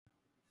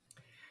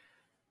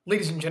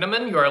Ladies and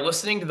gentlemen, you are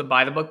listening to the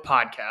By the Book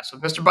podcast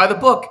with Mr. By the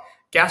Book,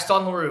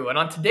 Gaston LaRue. And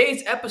on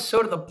today's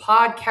episode of the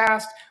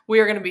podcast, we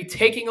are going to be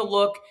taking a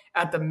look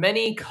at the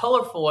many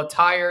colorful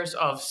attires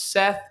of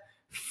Seth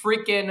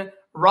freaking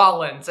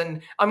Rollins.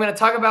 And I'm going to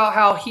talk about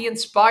how he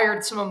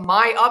inspired some of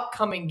my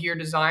upcoming gear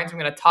designs. I'm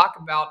going to talk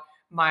about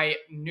my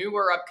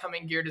newer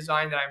upcoming gear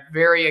design that I'm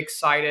very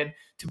excited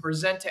to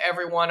present to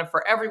everyone and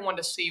for everyone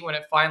to see when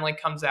it finally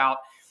comes out.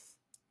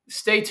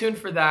 Stay tuned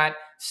for that.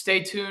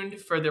 Stay tuned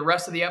for the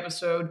rest of the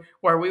episode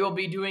where we will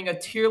be doing a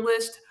tier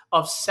list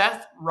of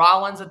Seth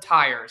Rollins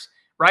attires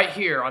right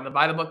here on the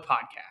By the Book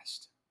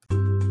podcast.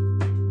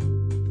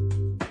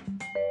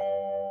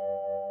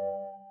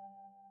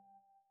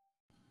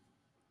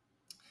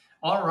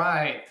 All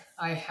right,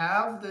 I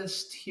have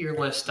this tier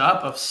list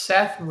up of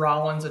Seth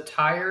Rollins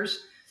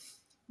attires.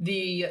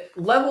 The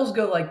levels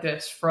go like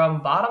this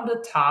from bottom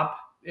to top.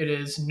 It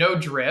is no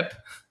drip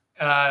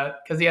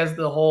because he has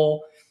the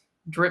whole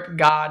drip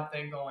god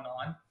thing going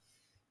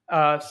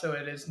on. So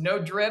it is no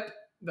drip.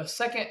 The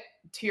second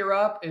tier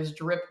up is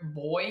drip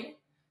boy.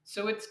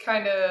 So it's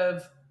kind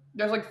of,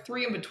 there's like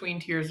 3 in between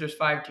tiers. There's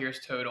 5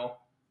 tiers total.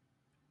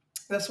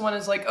 This one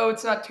is like, oh,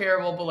 it's not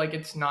terrible, but like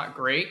it's not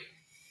great.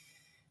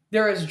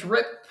 There is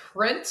drip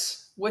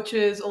prince, which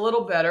is a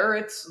little better.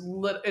 It's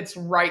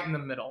right in the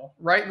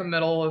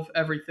middle of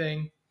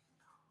everything.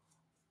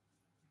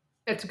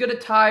 It's good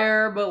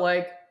attire, but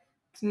like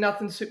it's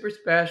nothing super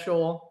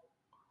special.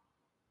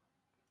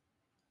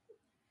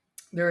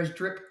 There is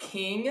drip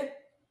king,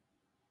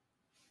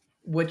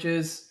 which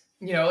is,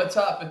 it's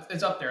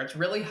up there. It's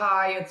really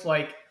high. It's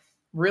like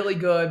really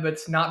good, but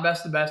it's not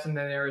best of best. And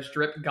then there is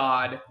drip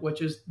god,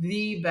 which is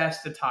the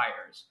best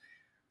attires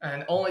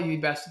and only the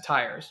best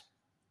attires.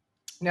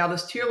 Now,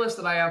 this tier list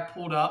that I have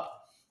pulled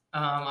up,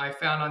 I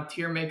found on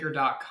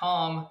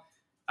tiermaker.com,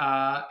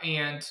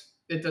 and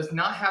it does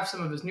not have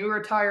some of his newer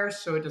attires.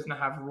 So it does not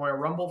have Royal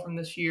Rumble from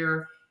this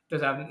year. It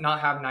does not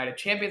have Night of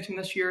Champions from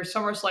this year,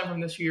 SummerSlam from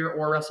this year,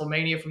 or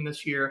WrestleMania from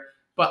this year.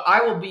 But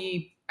I will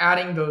be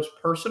adding those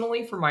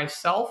personally for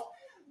myself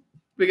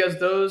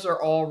because those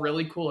are all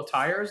really cool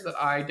attires that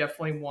I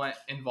definitely want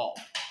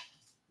involved.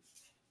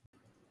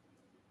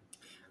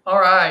 All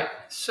right,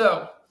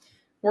 so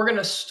we're going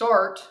to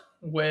start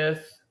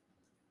with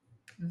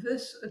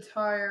this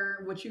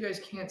attire, which you guys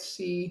can't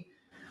see,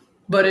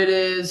 but it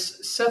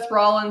is Seth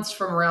Rollins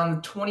from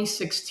around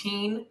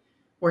 2016,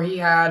 where he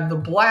had the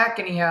black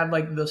and he had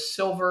like the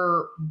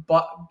silver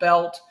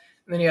belt,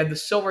 and then he had the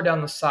silver down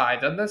the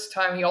side. At this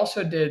time, he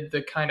also did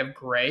the kind of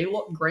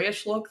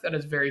grayish look that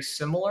is very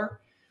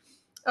similar.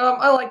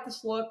 I like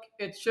this look.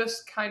 It's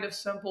just kind of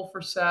simple for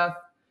Seth.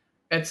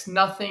 It's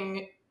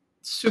nothing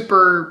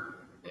super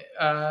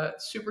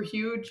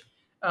huge.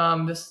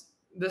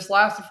 This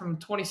lasted from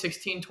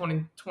 2016 to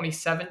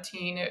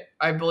 2017.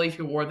 I believe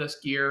he wore this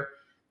gear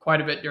quite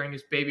a bit during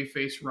his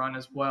babyface run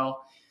as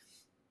well.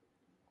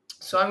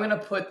 So I'm going to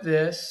put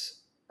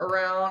this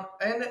around,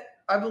 and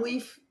I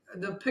believe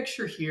the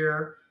picture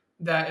here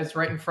that is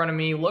right in front of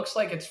me looks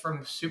like it's from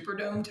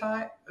Superdome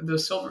time, the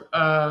silver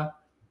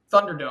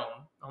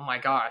Thunderdome. Oh my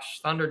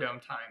gosh, Thunderdome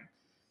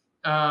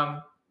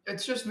time.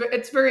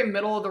 It's very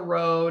middle of the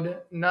road.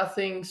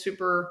 Nothing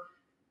super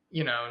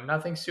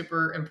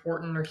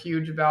important or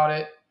huge about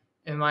it,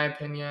 in my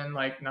opinion.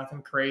 Like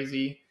nothing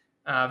crazy.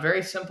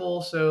 Very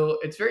simple. So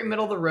it's very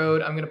middle of the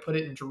road. I'm going to put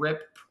it in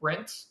drip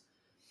print.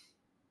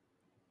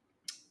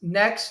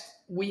 Next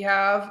we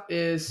have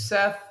is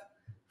Seth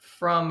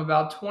from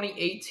about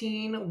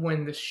 2018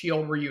 when the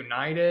Shield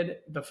reunited.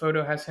 The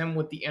photo has him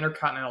with the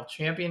Intercontinental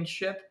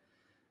Championship.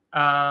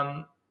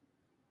 I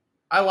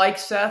like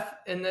Seth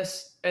in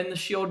the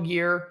Shield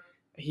gear.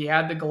 He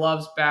had the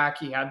gloves back.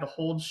 He had the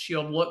whole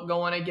Shield look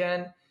going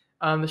again.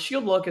 The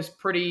Shield look is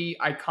pretty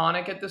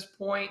iconic at this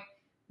point.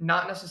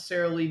 Not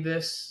necessarily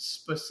this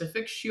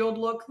specific Shield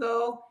look,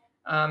 though.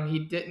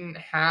 He didn't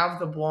have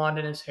the blonde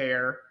in his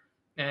hair,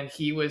 and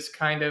he was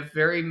kind of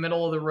very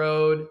middle of the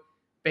road,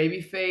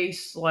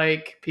 babyface.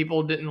 Like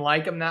people didn't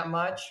like him that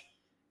much.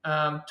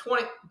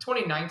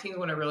 2019 is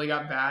when it really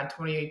got bad.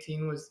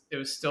 2018 was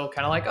still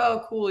kind of like,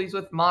 oh, cool, he's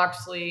with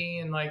Moxley,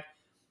 and like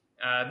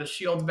the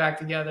Shield's back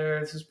together.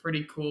 This is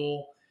pretty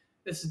cool.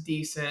 This is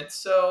decent.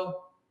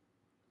 So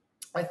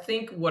I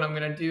think what I'm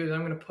going to do is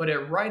I'm going to put it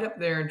right up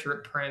there in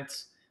drip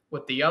prints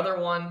with the other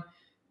one.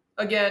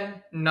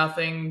 Again,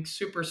 nothing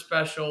super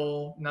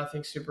special,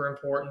 nothing super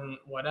important,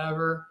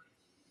 whatever.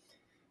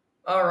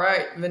 All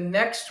right, the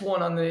next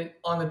one on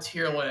the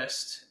tier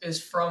list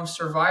is from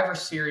Survivor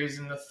Series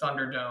in the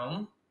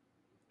Thunderdome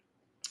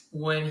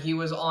when he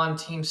was on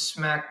Team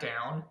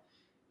SmackDown.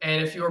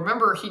 And if you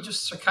remember, he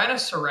just kind of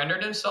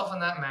surrendered himself in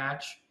that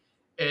match.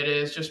 It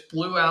is just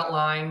blue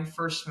outline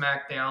for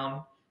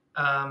SmackDown.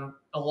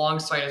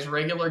 Alongside his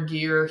regular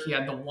gear, he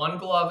had the one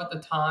glove at the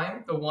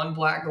time, the one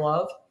black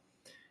glove,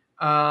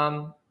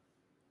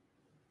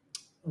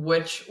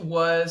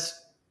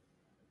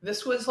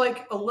 this was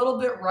like a little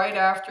bit right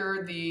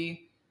after the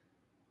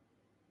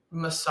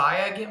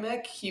Messiah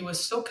gimmick. He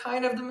was still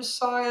kind of the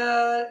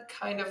Messiah,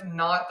 kind of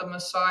not the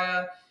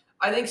Messiah.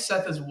 I think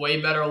Seth has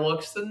way better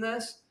looks than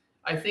this.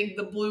 I think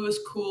the blue is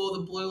cool.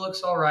 The blue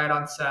looks all right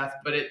on Seth,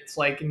 but it's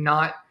like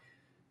not.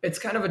 It's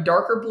kind of a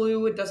darker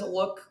blue. It doesn't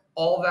look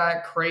all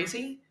that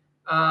crazy.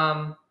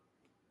 So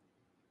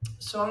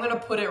I'm going to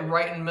put it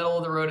right in the middle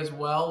of the road as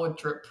well with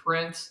drip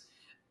prints.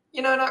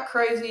 Not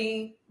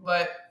crazy,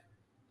 but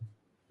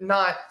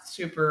not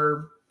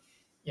super,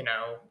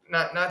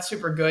 not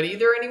super good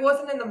either. And he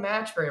wasn't in the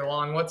match very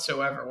long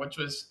whatsoever, which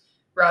was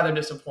rather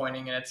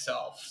disappointing in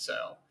itself.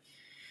 So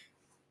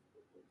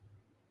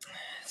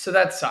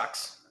that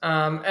sucks.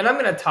 And I'm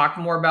going to talk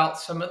more about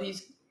some of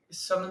this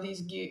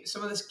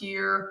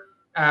gear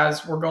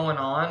as we're going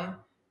on.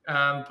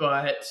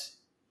 But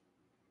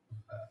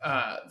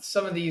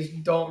some of these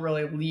don't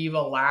really leave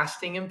a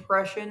lasting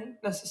impression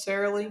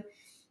necessarily.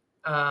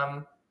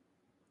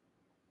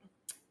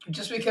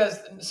 Just because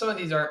some of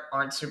these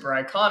aren't super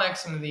iconic.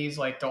 Some of these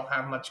don't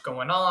have much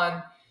going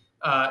on.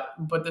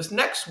 But this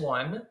next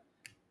one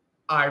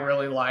I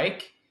really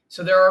like.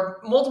 So there are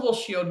multiple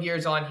Shield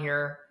gears on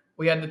here.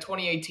 We had the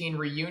 2018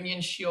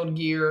 reunion Shield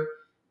gear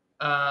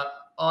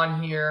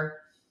on here,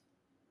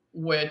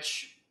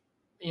 which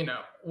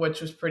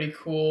was pretty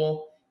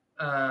cool.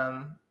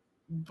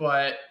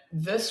 But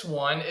this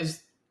one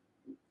is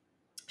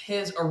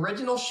his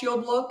original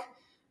Shield look.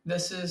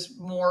 This is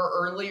more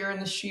earlier in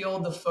the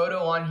Shield. The photo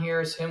on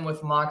here is him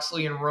with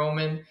Moxley and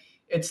Roman.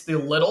 It's the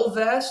little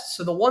vest.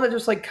 So the one that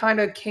just kind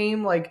of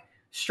came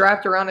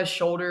strapped around his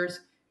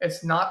shoulders.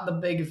 It's not the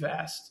big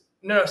vest.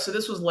 No, so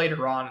this was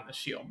later on in the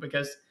Shield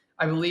because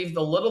I believe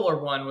the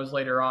littler one was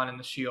later on in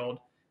the Shield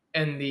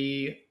and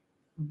the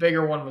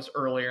bigger one was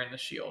earlier in the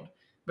Shield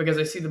because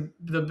I see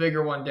the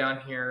bigger one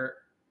down here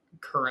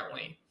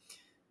currently.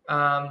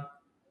 I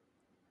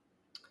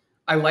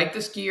like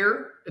this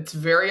gear. It's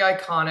very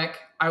iconic.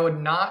 I would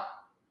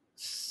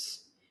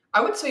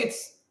say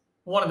it's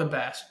one of the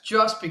best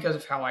just because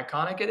of how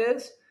iconic it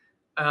is.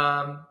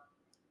 I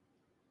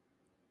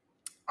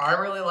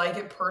really like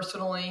it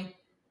personally.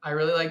 I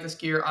really like this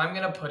gear. I'm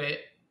going to put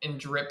it in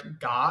Drip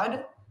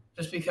God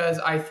just because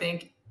I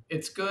think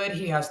it's good.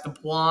 He has the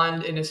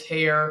blonde in his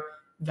hair.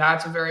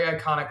 That's a very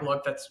iconic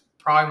look. That's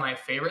probably my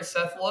favorite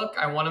Seth look.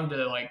 I want him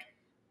to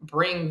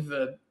bring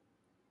the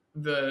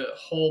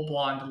whole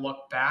blonde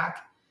look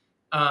back.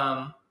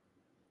 I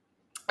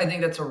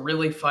think that's a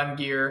really fun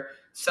gear.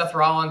 Seth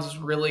Rollins is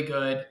really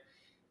good.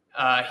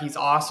 He's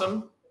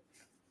awesome.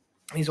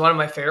 He's one of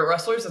my favorite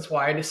wrestlers. That's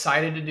why I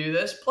decided to do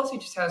this. Plus, he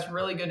just has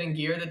really good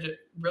gear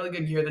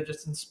that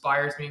just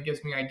inspires me and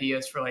gives me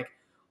ideas for I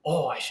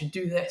should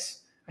do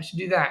this. I should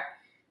do that.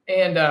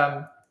 And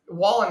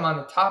while I'm on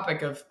the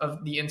topic of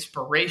the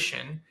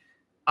inspiration,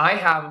 I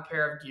have a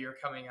pair of gear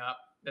coming up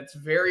that's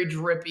very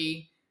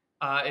drippy.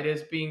 It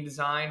is being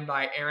designed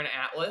by Aaron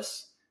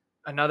Atlas,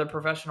 another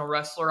professional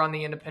wrestler on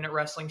the independent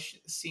wrestling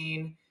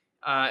scene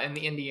in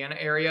the Indiana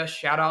area.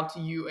 Shout out to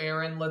you,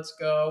 Aaron. Let's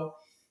go.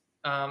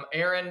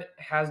 Aaron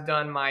has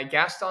done my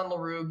Gaston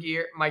LaRue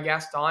gear, my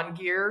Gaston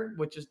gear,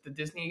 which is the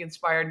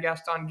Disney-inspired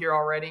Gaston gear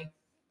already,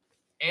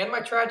 and my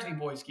Tragedy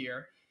Boys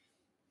gear.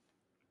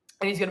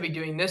 And he's going to be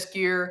doing this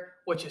gear,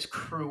 which is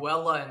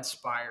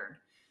Cruella-inspired.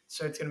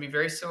 So it's going to be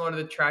very similar to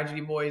the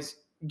Tragedy Boys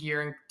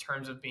gear in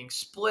terms of being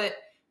split.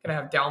 Going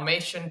to have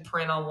Dalmatian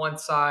print on one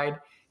side.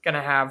 Going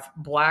to have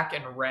black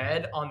and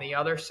red on the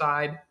other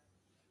side.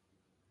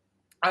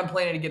 I'm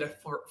planning to get a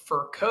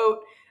fur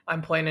coat.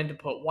 I'm planning to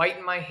put white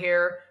in my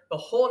hair. The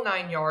whole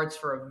 9 yards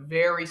for a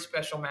very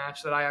special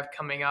match that I have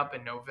coming up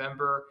in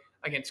November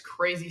against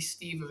Crazy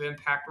Steve of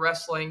Impact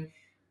Wrestling.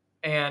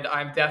 And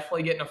I'm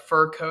definitely getting a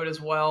fur coat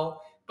as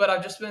well. But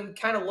I've just been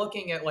kind of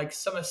looking at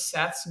some of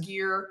Seth's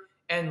gear.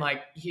 And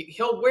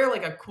he'll wear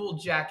a cool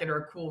jacket or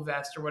a cool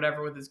vest or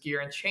whatever with his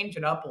gear and change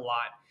it up a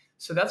lot.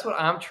 So that's what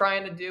I'm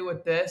trying to do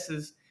with this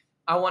is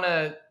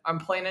I'm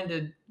planning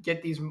to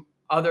get these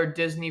other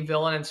Disney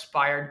villain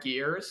inspired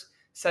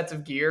sets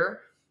of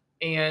gear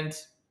and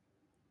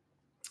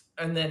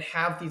then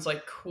have these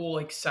cool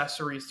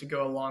accessories to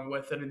go along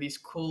with it or these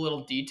cool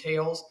little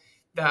details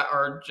that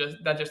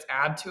just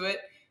add to it.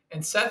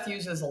 And Seth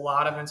uses a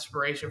lot of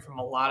inspiration from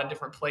a lot of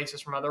different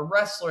places, from other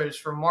wrestlers,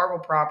 from Marvel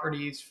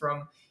properties,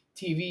 from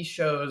TV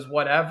shows,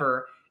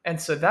 whatever. And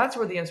so that's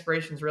where the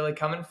inspiration is really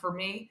coming for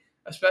me,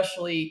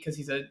 especially because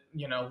he's a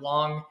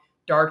long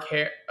dark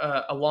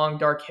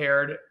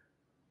haired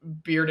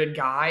bearded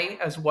guy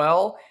as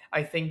well.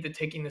 I think that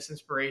taking this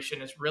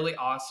inspiration is really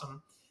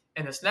awesome.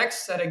 And this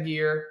next set of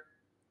gear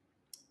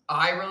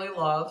I really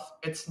love.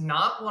 It's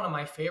not one of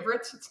my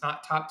favorites. It's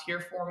not top tier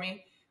for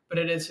me, but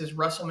it is his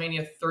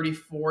WrestleMania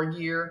 34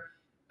 gear.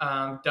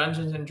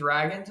 Dungeons and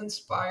Dragons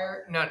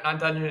inspired. No, not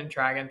Dungeons and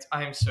Dragons.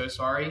 I am so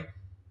sorry.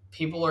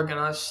 People are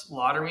gonna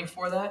slaughter me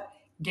for that.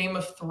 Game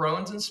of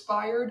Thrones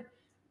inspired,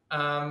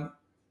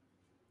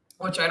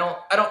 which I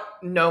don't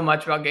know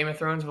much about Game of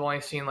Thrones. I've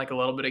only seen a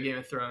little bit of Game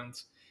of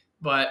Thrones,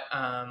 but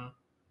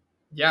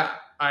yeah,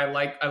 I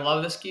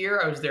love this gear.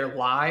 I was there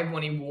live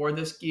when he wore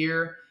this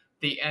gear.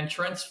 The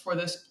entrance for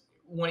this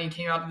when he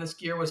came out to this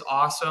gear was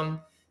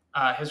awesome.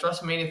 His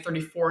WrestleMania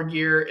 34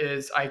 gear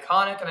is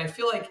iconic, and I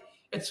feel like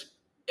it's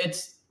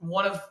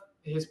one of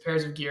his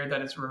pairs of gear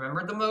that is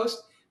remembered the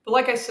most. But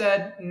like I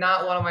said,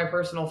 not one of my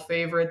personal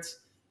favorites.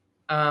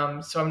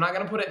 So I'm not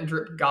going to put it in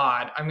Drip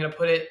God. I'm going to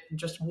put it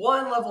just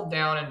one level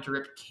down in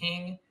Drip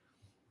King.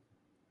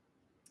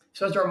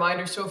 So as a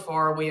reminder, so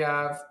far we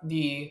have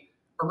the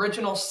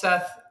original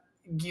Seth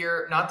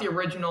gear, not the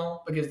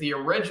original, because the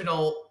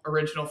original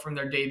from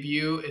their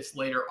debut is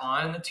later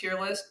on in the tier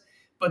list.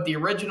 But the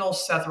original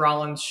Seth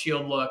Rollins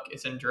Shield look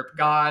is in Drip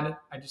God.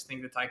 I just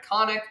think that's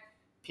iconic.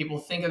 People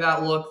think of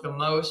that look the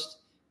most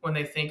when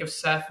they think of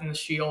Seth and the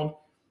Shield.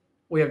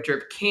 We have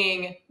Drip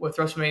King with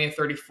WrestleMania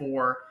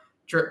 34.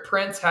 Drip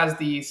Prince has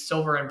the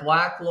silver and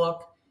black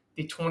look,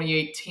 the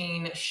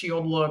 2018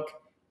 Shield look,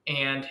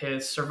 and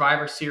his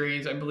Survivor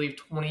Series, I believe,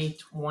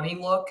 2020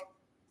 look.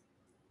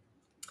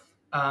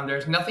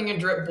 There's nothing in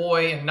Drip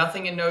Boy and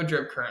nothing in No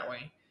Drip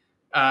currently.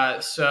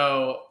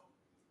 So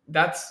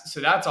that's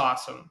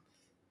awesome.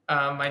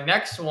 My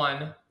next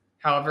one,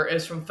 however,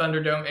 is from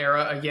Thunderdome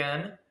era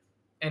again,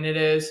 and it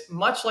is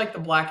much like the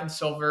black and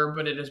silver,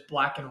 but it is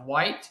black and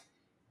white.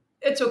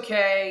 It's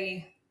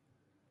okay.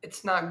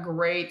 It's not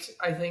great.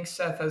 I think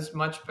Seth has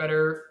much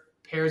better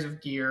pairs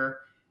of gear.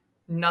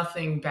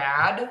 Nothing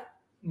bad,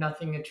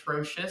 nothing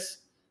atrocious,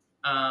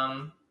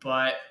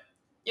 but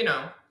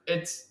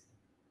it's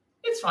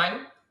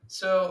fine.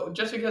 So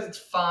just because it's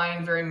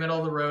fine, very middle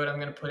of the road, I'm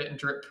going to put it in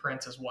Drip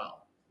Prince as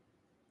well.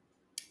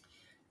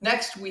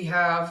 Next, we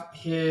have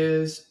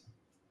his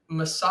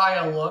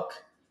Messiah look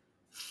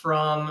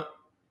from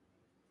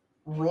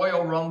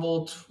Royal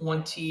Rumble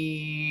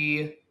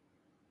 20.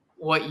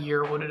 What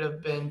year would it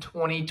have been?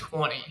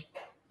 2020.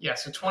 Yeah,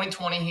 so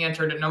 2020, he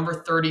entered at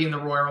number 30 in the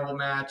Royal Rumble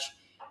match.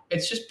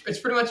 It's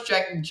pretty much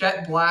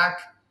jet black,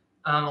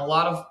 a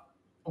lot of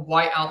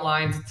white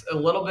outlines. It's a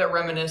little bit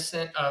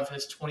reminiscent of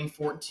his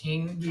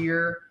 2014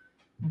 gear,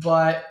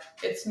 but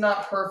it's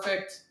not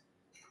perfect.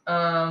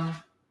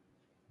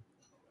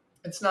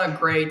 It's not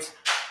great.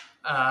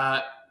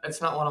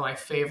 It's not one of my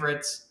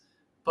favorites,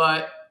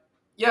 but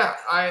yeah,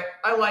 I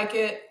like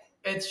it.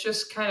 It's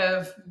just kind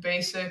of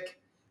basic.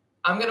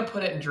 I'm going to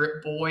put it in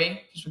Drip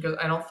Boy just because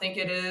I don't think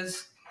it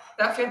is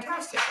that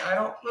fantastic. I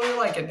don't really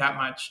like it that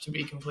much, to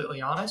be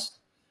completely honest.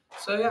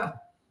 So yeah.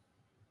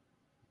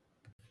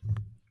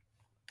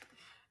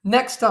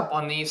 Next up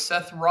on the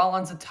Seth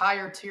Rollins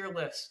attire tier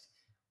list,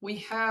 we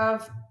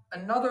have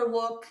another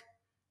look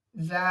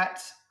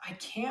that I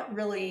can't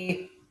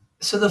really...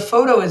 So the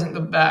photo isn't the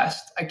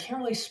best. I can't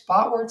really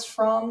spot where it's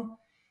from.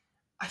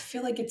 I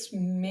feel like it's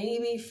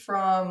maybe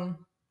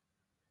from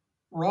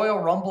Royal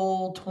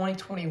Rumble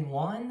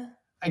 2021.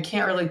 I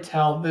can't really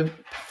tell. The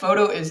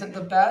photo isn't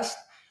the best,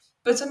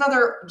 but it's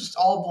another just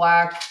all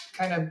black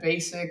kind of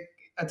basic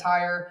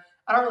attire.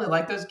 I don't really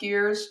like those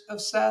gears of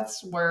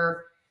Seth's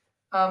where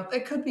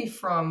it could be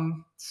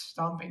from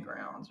Stomping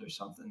Grounds or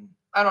something.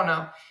 I don't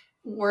know.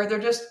 Where they're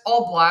just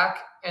all black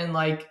and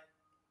like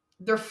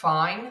they're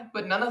fine,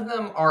 but none of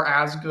them are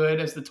as good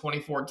as the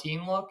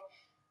 2014 look.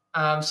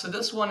 So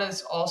this one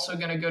is also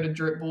going to go to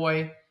Drip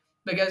Boy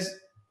because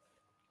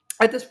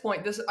at this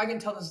point, I can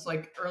tell this is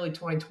like early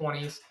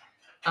 2020s.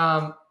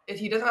 If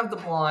he doesn't have the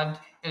blonde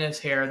in his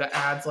hair, that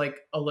adds like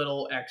a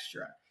little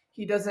extra.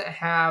 He doesn't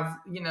have,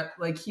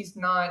 like he's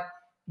not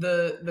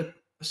the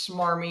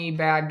smarmy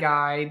bad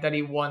guy that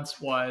he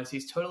once was.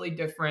 He's totally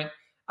different.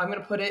 I'm going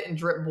to put it in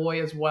Drip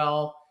Boy as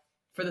well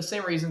for the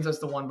same reasons as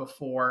the one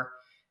before.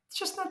 It's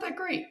just not that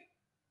great.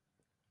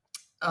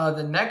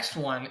 The next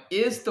one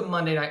is the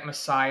Monday Night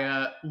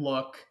Messiah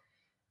look.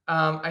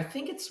 I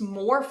think it's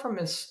more from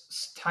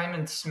his time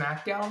in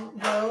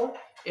SmackDown, though.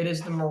 It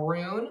is the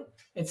maroon.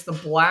 It's the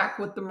black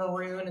with the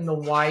maroon and the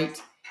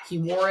white. He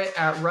wore it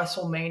at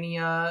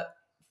WrestleMania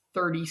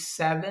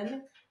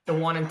 37, the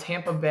one in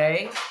Tampa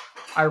Bay.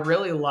 I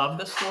really love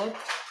this look.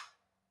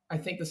 I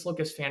think this look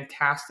is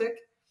fantastic.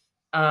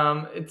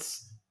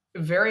 It's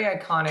very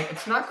iconic.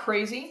 It's not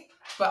crazy,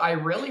 but I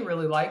really,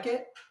 really like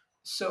it.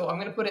 So I'm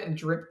going to put it in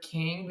Drip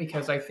King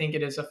because I think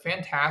it is a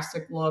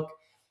fantastic look.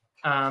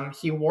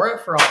 He wore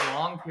it for a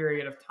long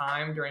period of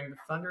time during the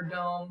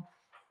Thunderdome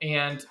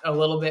and a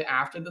little bit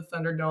after the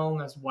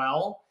Thunderdome as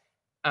well.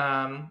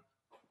 I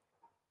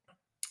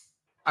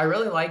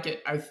really like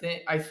it. I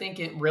think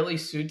it really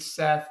suits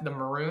Seth. The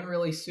maroon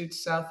really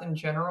suits Seth in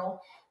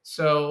general.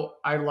 So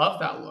I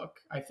love that look.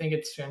 I think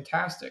it's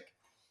fantastic.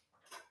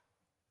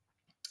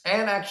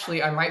 And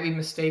actually, I might be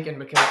mistaken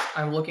because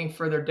I'm looking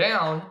further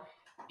down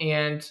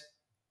and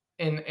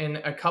in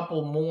a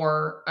couple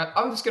more.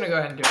 I'm just going to go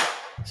ahead and do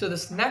it. So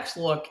this next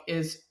look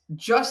is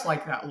just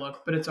like that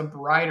look, but it's a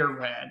brighter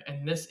red.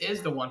 And this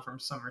is the one from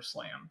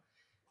SummerSlam.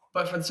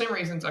 But for the same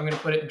reasons, I'm going to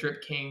put it in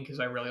Drip King because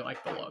I really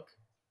like the look.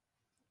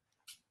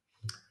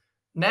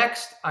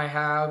 Next,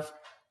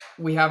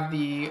 we have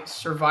the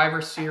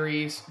Survivor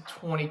Series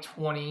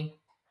 2020.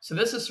 So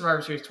this is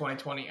Survivor Series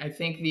 2020. I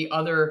think the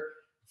other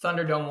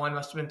Thunderdome one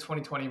must have been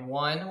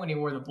 2021 when he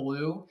wore the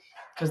blue,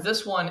 because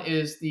this one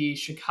is the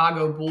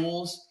Chicago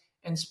Bulls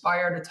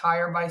inspired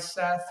attire by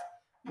Seth,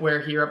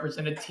 where he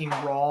represented Team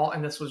Raw,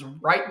 and this was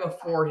right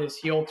before his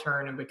heel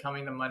turn and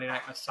becoming the Monday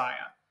Night Messiah.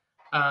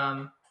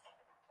 So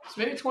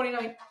maybe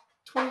 2019.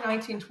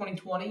 2019,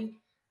 2020.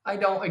 I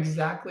don't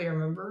exactly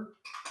remember.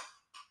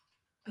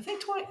 I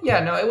think it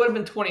would have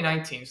been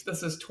 2019. So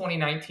this is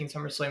 2019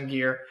 SummerSlam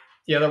gear.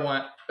 The other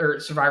one, or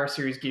Survivor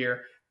Series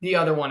gear. The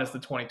other one is the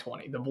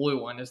 2020. The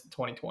blue one is the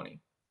 2020.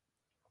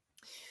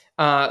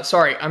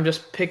 Sorry, I'm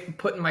just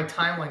putting my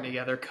timeline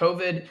together.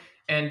 COVID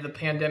and the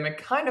pandemic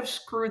kind of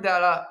screwed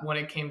that up when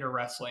it came to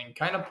wrestling.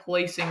 Kind of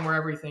placing where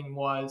everything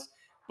was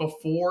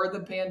before the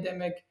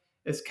pandemic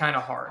is kind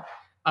of hard.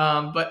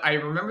 But I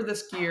remember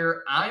this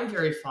gear. I'm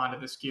very fond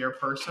of this gear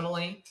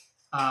personally.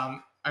 I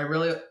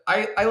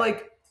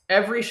like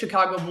every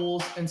Chicago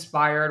Bulls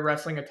inspired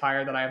wrestling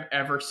attire that I've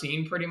ever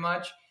seen pretty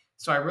much.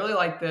 So I really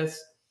like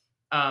this.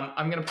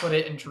 I'm going to put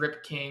it in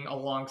Drip King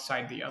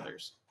alongside the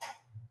others.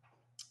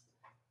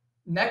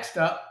 Next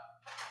up,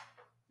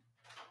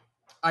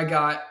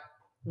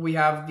 we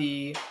have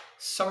the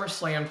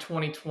SummerSlam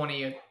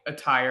 2020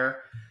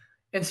 attire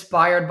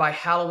inspired by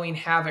Halloween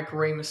Havoc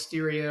Rey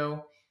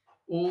Mysterio.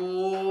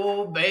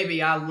 Oh,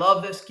 baby, I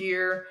love this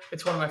gear.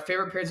 It's one of my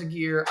favorite pairs of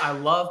gear. I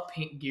love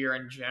pink gear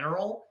in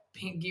general.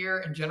 Pink gear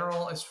in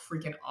general is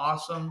freaking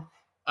awesome.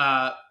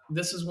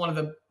 This is one of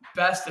the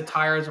best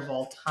attires of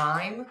all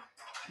time.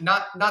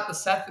 Not the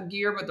Seth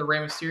gear, but the Rey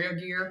Mysterio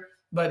gear.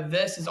 But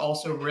this is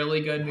also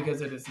really good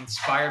because it is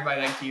inspired by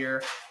that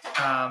gear.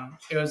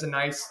 It was a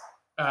nice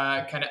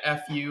kind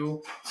of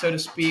FU, so to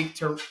speak,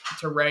 to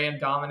Rey and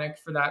Dominic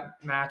for that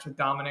match with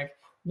Dominic,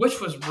 which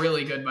was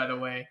really good, by the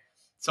way.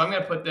 So I'm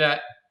going to put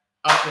that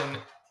up in,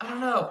 I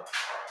don't know.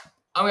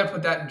 I'm going to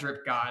put that in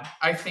Drip God.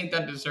 I think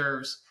that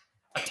deserves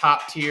a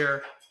top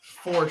tier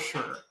for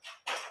sure.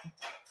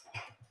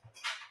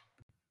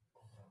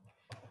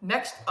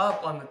 Next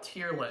up on the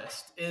tier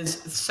list is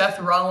Seth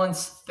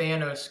Rollins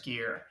Thanos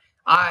gear.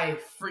 I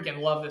freaking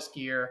love this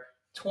gear.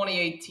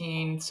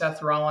 2018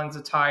 Seth Rollins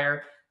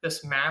attire.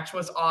 This match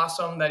was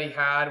awesome that he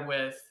had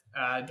with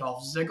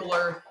Dolph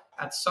Ziggler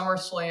at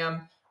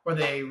SummerSlam, where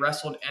they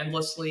wrestled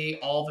endlessly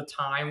all the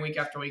time, week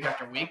after week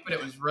after week, but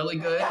it was really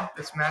good.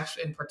 This match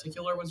in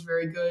particular was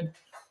very good.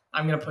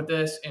 I'm going to put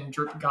this in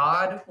Drip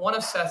God, one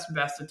of Seth's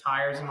best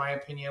attires, in my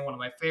opinion, one of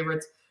my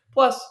favorites.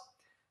 Plus,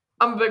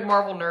 I'm a big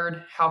Marvel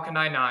nerd. How can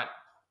I not?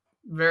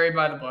 Very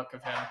by the book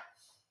of him.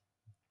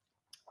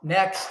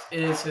 Next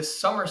is his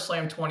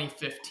SummerSlam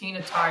 2015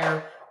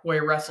 attire,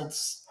 where he wrestled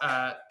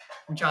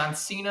John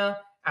Cena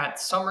at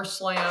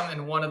SummerSlam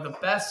in one of the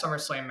best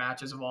SummerSlam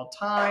matches of all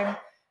time.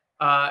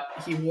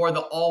 He wore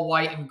the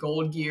all-white and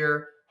gold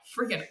gear.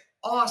 Freaking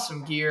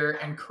awesome gear.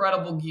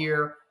 Incredible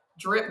gear.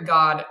 Drip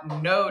God,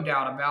 no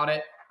doubt about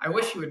it. I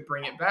wish he would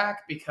bring it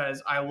back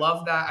because I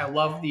love that. I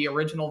love the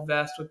original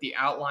vest with the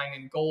outline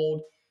in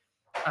gold.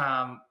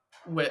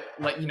 With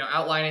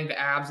outlining the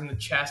abs and the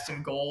chest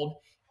in gold.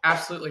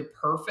 Absolutely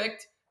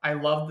perfect. I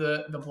love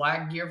the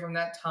black gear from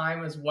that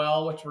time as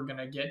well, which we're going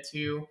to get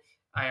to,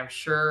 I am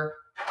sure.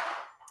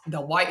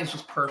 The white is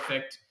just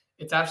perfect.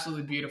 It's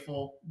absolutely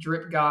beautiful.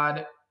 Drip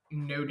God,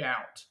 no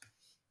doubt.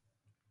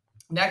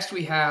 Next,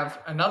 we have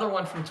another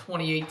one from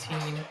 2018.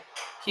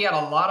 He had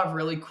a lot of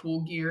really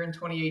cool gear in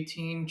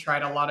 2018,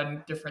 tried a lot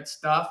of different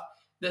stuff.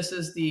 This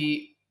is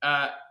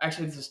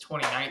this is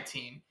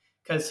 2019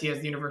 because he has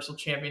the Universal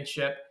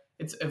Championship.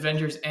 It's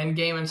Avengers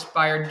Endgame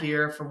inspired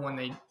gear from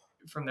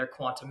their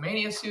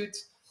Quantumania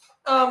suits.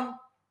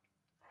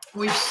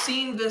 We've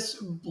seen this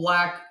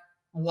black,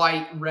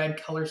 white,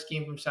 red color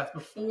scheme from Seth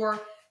before.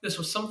 This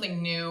was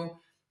something new.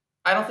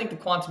 I don't think the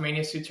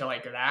Quantumania suits are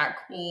like that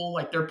cool.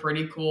 Like they're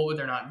pretty cool, but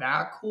they're not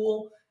that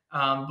cool.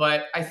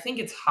 But I think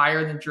it's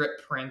higher than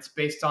Drip Prince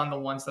based on the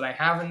ones that I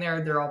have in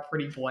there. They're all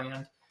pretty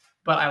bland,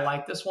 but I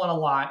like this one a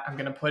lot. I'm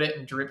going to put it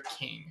in Drip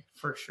King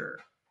for sure.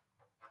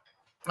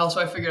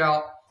 Also, I figured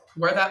out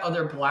where that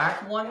other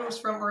black one was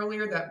from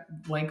earlier,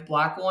 that blank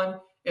black one.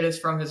 It is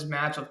from his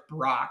match with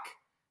Brock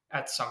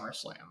at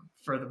SummerSlam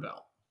for the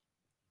belt.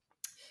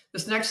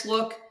 This next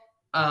look,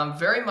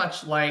 very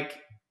much like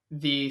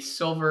the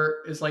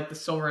silver is like the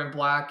silver and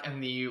black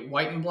and the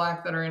white and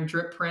black that are in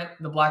Drip Print,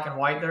 the black and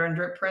white that are in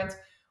Drip Print.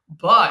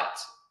 But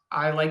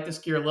I like this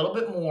gear a little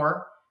bit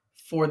more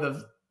for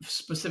the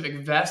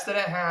specific vest that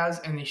it has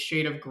and the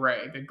shade of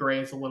gray. The gray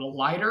is a little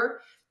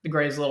lighter. The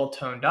gray is a little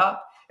toned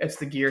up. It's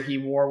the gear he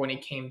wore when he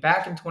came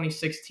back in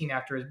 2016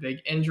 after his big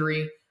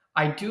injury.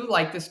 I do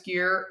like this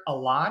gear a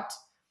lot.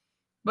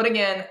 But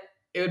again,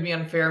 it would be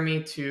unfair of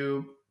me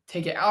to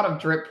take it out of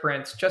Drip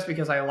Prints just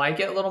because I like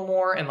it a little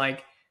more and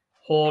like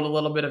hold a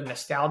little bit of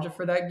nostalgia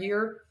for that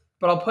gear.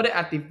 But I'll put it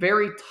at the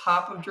very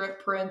top of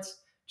Drip Prints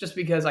just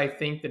because I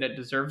think that it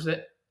deserves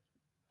it.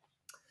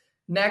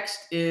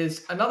 Next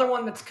is another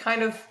one that's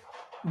kind of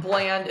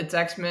bland. It's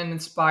X-Men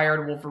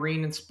inspired,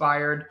 Wolverine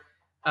inspired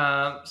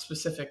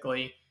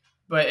specifically.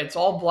 But it's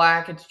all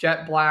black. It's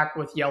jet black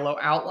with yellow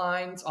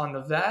outlines on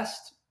the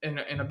vest and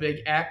a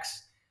big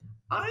X.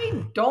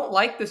 I don't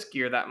like this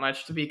gear that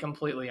much, to be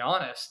completely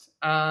honest.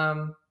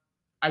 I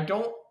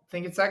don't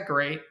think it's that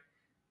great.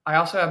 I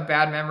also have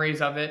bad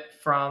memories of it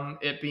from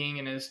it being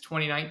in his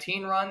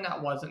 2019 run.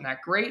 That wasn't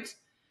that great.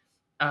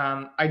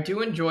 I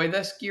do enjoy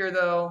this gear,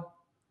 though.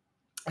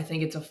 I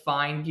think it's a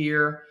fine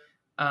gear.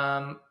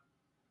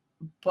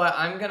 but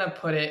I'm going to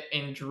put it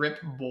in Drip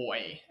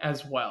Boy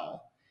as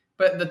well.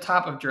 But the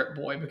top of Drip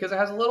Boy, because it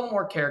has a little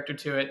more character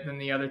to it than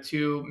the other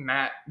two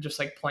matte, just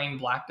like plain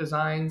black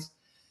designs.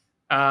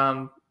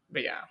 But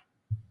yeah.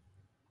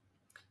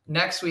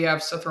 Next, we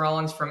have Seth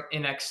Rollins from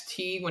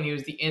NXT when he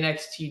was the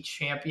NXT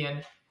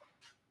champion.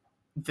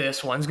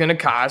 This one's going to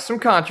cause some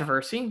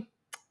controversy.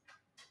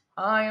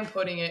 I am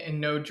putting it in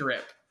no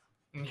drip.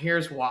 And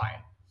here's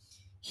why.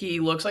 He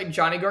looks like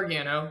Johnny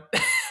Gargano,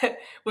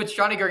 which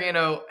Johnny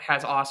Gargano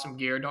has awesome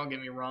gear, don't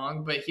get me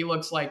wrong, but he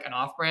looks like an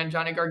off-brand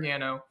Johnny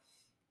Gargano.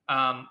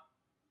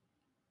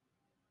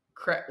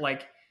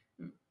 Like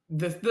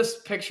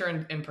this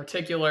picture in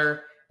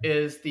particular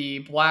is the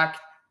black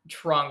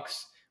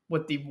trunks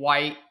with the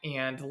white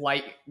and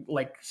light,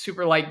 like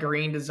super light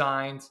green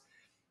designs.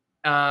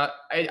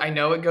 I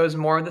know it goes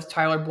more with this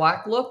Tyler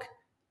Black look.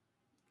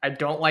 I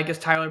don't like his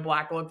Tyler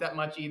Black look that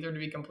much either, to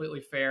be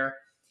completely fair.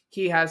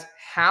 He has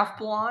half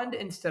blonde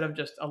instead of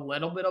just a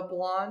little bit of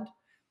blonde.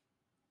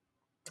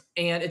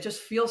 And it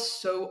just feels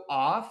so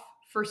off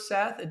for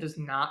Seth. It does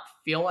not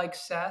feel like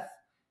Seth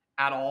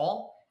at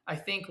all. I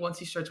think once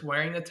he starts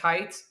wearing the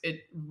tights,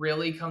 it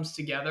really comes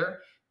together.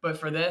 But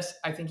for this,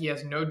 I think he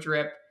has no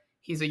drip.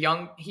 He's a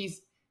young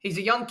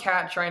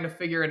cat trying to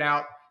figure it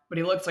out, but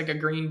he looks like a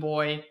green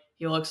boy.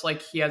 He looks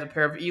like he has a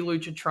pair of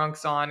E-Lucha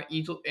trunks on and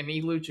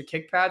E-Lucha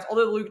kick pads,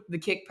 although the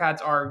kick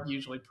pads are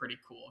usually pretty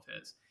cool of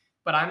his.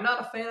 But I'm not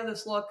a fan of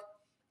this look,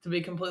 to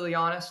be completely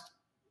honest.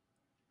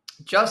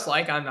 Just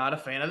like I'm not a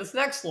fan of this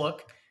next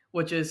look,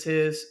 which is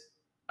his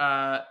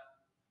Royal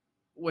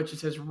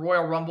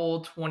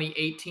Rumble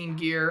 2018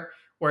 gear,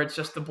 where it's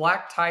just the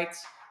black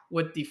tights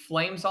with the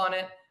flames on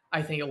it.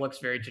 I think it looks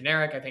very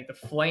generic. I think the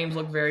flames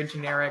look very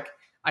generic.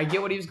 I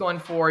get what he was going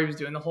for. He was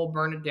doing the whole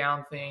burn it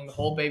down thing, the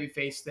whole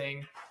babyface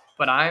thing,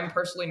 but I'm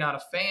personally not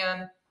a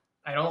fan.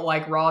 I don't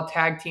like Raw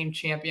Tag Team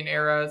Champion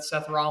era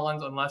Seth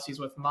Rollins unless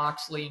he's with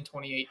Moxley in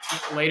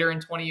 2018, later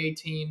in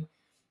 2018.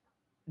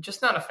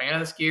 Just not a fan of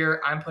this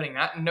gear. I'm putting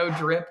that in no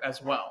drip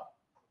as well.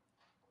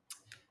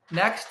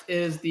 Next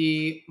is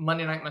the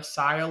Monday Night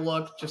Messiah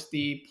look, just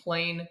the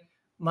plain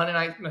Monday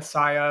Night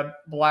Messiah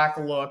black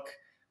look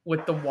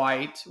with the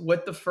white,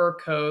 with the fur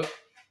coat.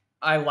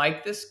 I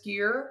like this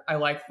gear. I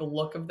like the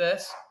look of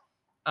this.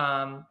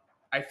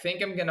 I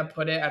think I'm going to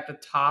put it at the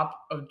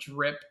top of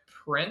Drip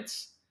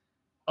Prince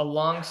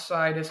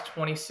alongside his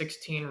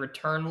 2016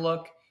 return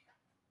look.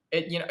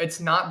 It's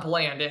not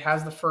bland. It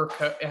has the fur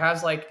coat. It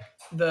has like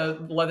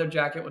the leather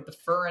jacket with the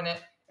fur in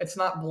it. It's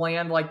not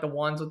bland like the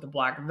ones with the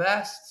black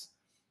vests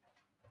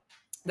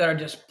that are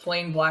just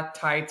plain black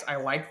tights. I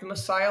like the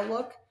Messiah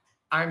look.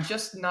 I'm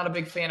just not a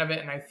big fan of it,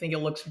 and I think it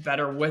looks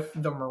better with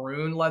the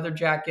maroon leather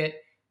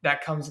jacket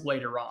that comes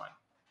later on.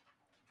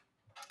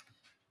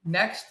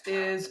 Next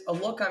is a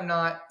look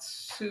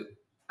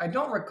I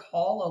don't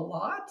recall a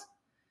lot.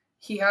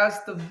 He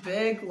has the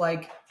big,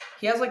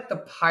 he has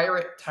the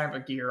pirate type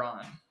of gear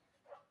on.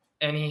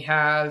 And he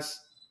has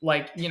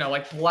like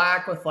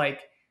black with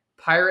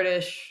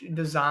pirate-ish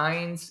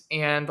designs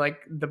and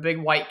the big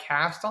white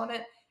cast on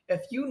it.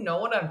 If you know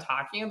what I'm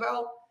talking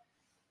about,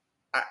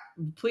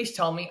 please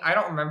tell me. I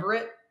don't remember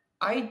it.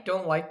 I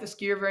don't like this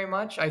gear very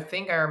much. I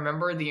think I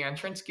remember the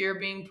entrance gear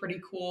being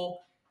pretty cool.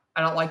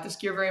 I don't like this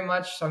gear very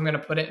much, so I'm going to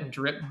put it in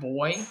Drip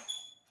Boy.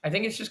 I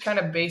think it's just kind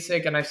of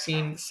basic, and I've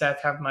seen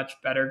Seth have much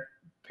better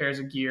pairs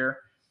of gear.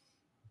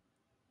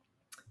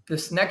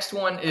 This next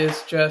one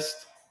is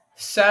just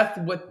Seth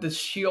with the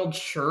Shield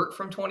shirt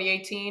from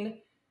 2018.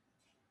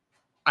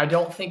 I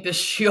don't think this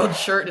Shield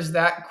shirt is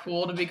that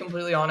cool, to be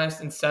completely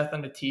honest, and Seth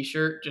on the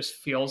t-shirt just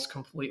feels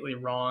completely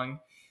wrong.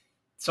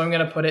 So I'm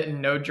going to put it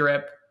in no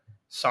drip.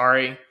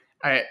 Sorry.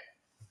 I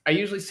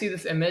usually see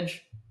this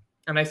image,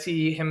 and I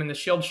see him in the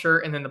Shield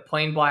shirt and then the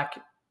plain black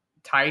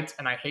tights,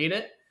 and I hate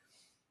it.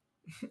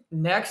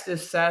 Next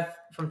is Seth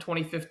from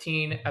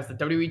 2015 as the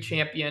WWE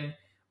champion.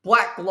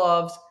 Black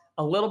gloves,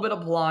 a little bit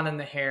of blonde in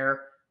the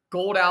hair,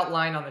 gold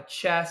outline on the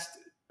chest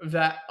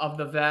of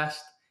the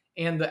vest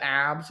and the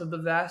abs of the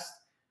vest.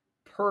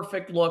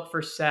 Perfect look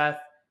for Seth.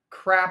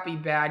 Crappy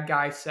bad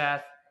guy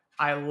Seth.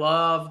 I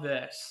love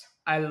this.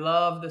 I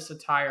love this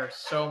attire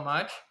so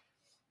much.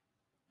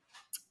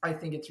 I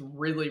think it's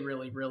really,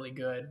 really, really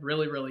good.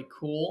 Really, really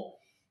cool.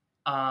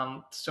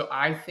 So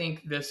I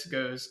think this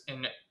goes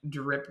in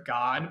Drip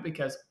God,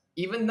 because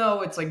even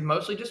though it's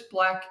mostly just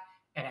black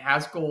and it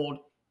has gold,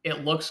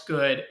 it looks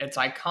good. It's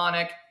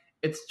iconic.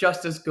 It's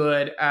just as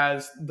good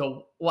as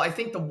I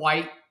think the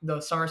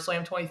SummerSlam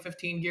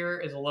 2015 gear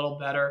is a little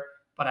better,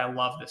 but I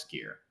love this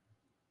gear.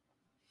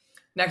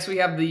 Next, we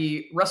have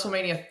the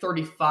WrestleMania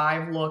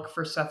 35 look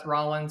for Seth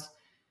Rollins.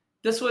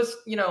 This was,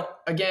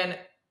 again,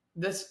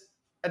 this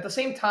at the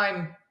same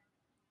time,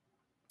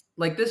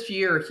 this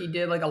year, he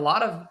did a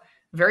lot of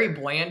very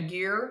bland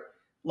gear.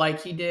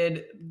 He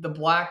did the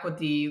black with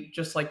the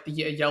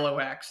yellow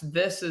X.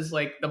 This is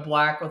the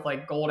black with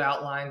gold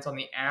outlines on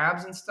the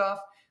abs and stuff,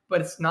 but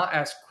it's not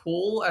as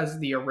cool as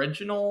the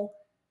original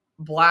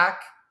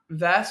black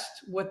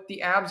vest with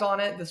the abs on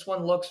it. This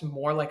one looks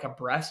more like a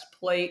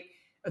breastplate.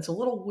 It's a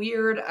little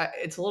weird.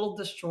 It's a little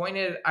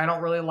disjointed. I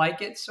don't really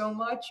like it so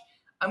much.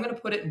 I'm going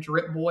to put it in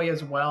Drip Boy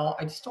as well.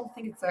 I just don't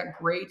think it's that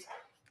great.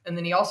 And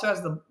then he also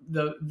has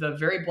the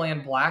very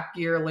bland black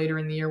gear later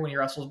in the year when he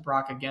wrestles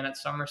Brock again at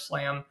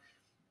SummerSlam.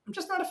 I'm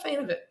just not a fan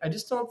of it. I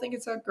just don't think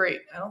it's that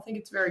great. I don't think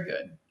it's very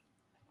good.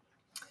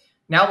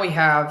 Now we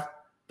have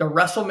the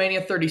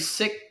WrestleMania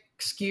 36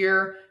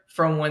 gear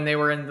from when they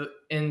were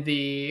in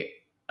the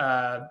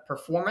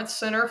Performance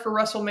Center for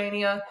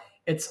WrestleMania.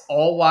 It's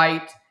all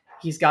white.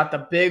 He's got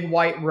the big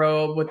white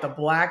robe with the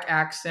black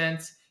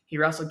accents. He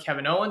wrestled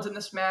Kevin Owens in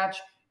this match.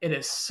 It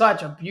is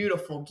such a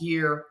beautiful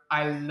gear.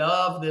 I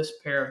love this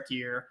pair of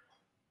gear.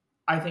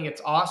 I think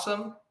it's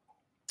awesome.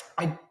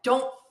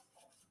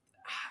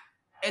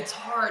 It's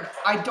hard.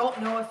 I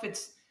don't know if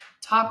it's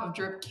top of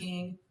Drip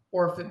King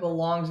or if it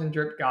belongs in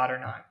Drip God or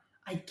not.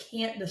 I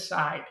can't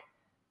decide.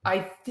 I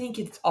think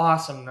it's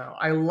awesome, though.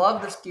 I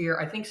love this gear.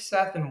 I think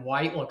Seth in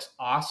white looks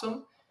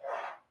awesome.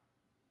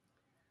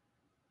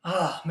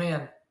 Oh,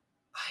 man.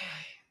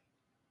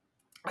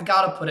 I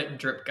got to put it in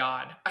Drip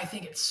God. I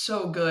think it's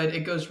so good.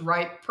 It goes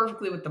right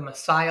perfectly with the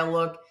Messiah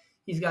look.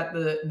 He's got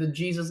the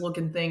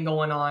Jesus-looking thing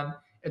going on.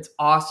 It's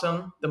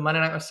awesome. The Monday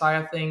Night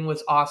Messiah thing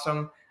was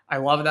awesome. I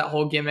love that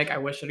whole gimmick. I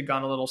wish it had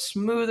gone a little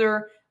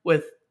smoother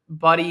with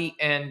Buddy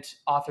and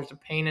Authors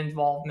of Pain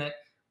involvement,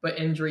 but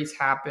injuries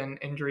happen.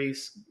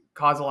 Injuries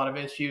cause a lot of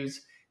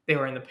issues. They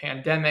were in the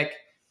pandemic,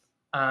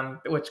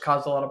 which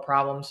caused a lot of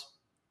problems.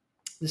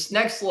 This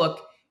next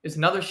look is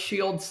another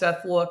Shield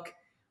Seth look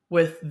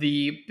with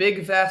the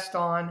big vest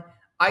on.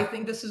 I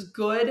think this is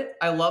good.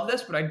 I love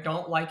this, but I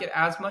don't like it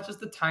as much as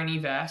the tiny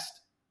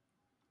vest.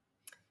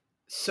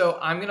 So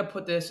I'm going to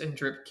put this in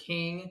Drip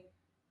King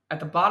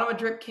at the bottom of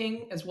Drip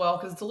King as well,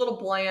 because it's a little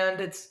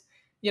bland. It's,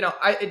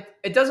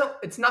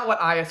 it's not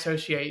what I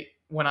associate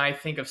when I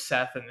think of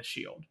Seth and the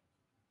Shield.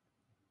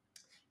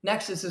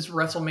 Next is this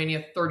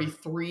WrestleMania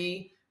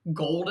 33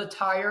 gold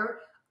attire.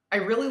 I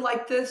really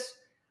like this.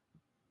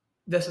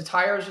 This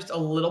attire is just a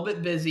little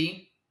bit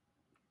busy.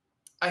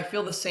 I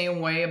feel the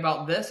same way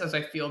about this as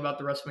I feel about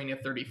the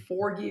WrestleMania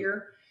 34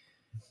 gear.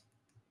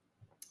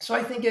 So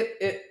I think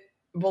it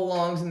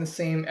belongs in the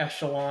same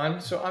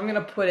echelon. So I'm going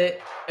to put it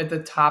at the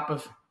top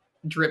of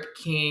Drip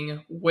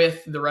King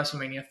with the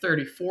WrestleMania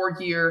 34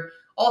 gear,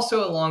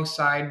 also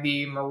alongside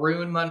the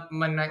maroon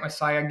Monday Night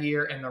Messiah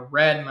gear and the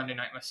red Monday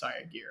Night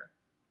Messiah gear.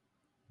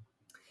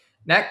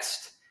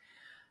 Next,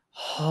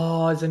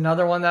 is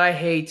another one that I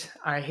hate.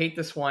 I hate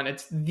this one.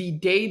 It's the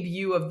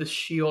debut of the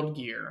Shield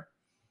gear.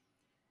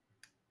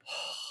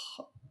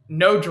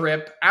 No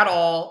drip at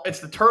all. It's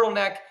the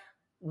turtleneck.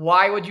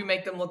 Why would you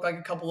make them look like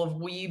a couple of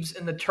weebs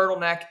in the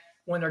turtleneck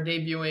when they're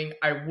debuting?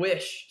 I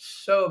wish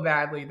so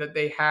badly that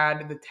they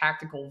had the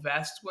tactical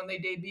vest when they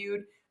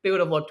debuted. They would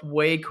have looked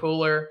way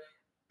cooler.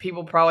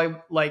 People probably,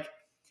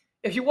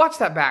 if you watch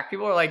that back,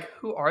 people are like,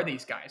 who are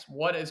these guys?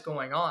 What is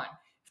going on?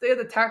 If they had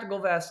the tactical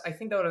vest, I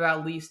think that would have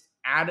at least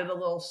added a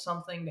little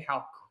something to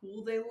how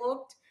cool they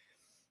looked.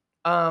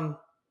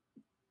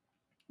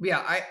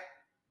 Yeah,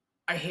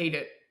 I hate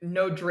it.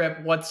 No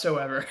drip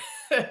whatsoever.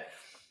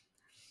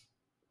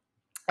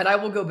 And I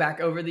will go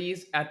back over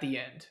these at the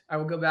end. I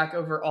will go back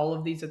over all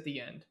of these at the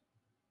end.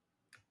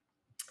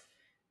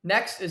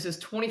 Next is his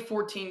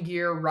 2014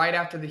 gear right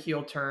after the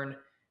heel turn.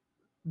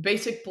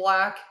 Basic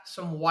black,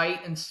 some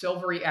white and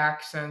silvery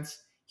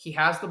accents. He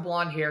has the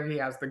blonde hair. He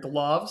has the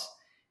gloves.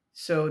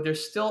 So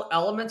there's still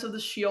elements of the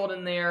Shield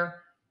in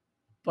there,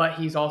 but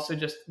he's also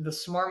just the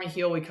smarmy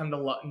heel we come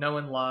to know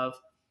and love.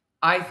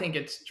 I think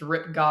it's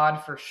Drip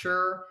God for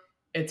sure.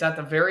 It's at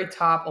the very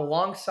top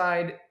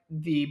alongside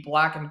the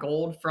black and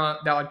gold front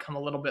that would come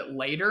a little bit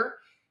later.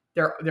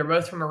 They're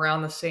both from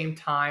around the same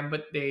time,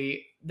 but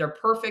they're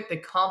perfect. They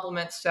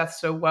complement Seth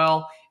so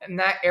well. And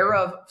that era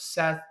of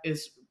Seth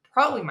is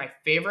probably my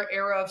favorite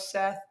era of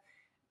Seth.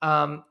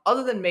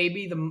 Other than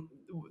maybe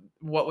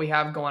what we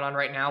have going on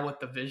right now with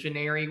the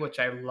Visionary, which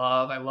I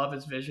love. I love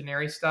his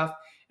Visionary stuff.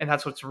 And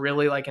that's what's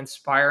really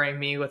inspiring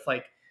me with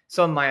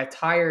some of my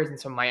attires and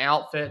some of my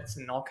outfits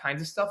and all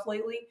kinds of stuff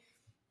lately.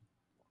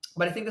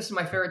 But I think this is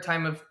my favorite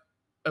time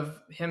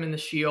of him in the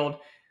Shield,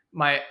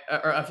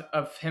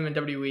 of him in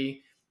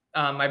WWE.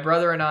 My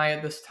brother and I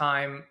at this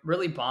time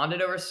really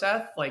bonded over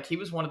Seth. He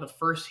was one of the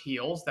first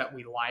heels that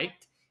we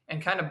liked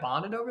and kind of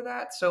bonded over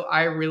that. So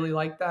I really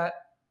like that.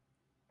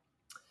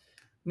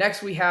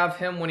 Next, we have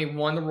him when he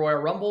won the Royal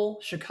Rumble,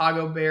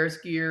 Chicago Bears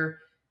gear.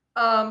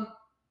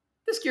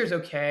 This gear's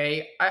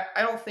okay.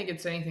 I don't think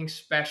it's anything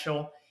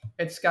special.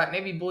 It's got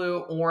navy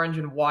blue, orange,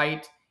 and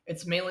white.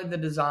 It's mainly the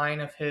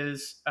design of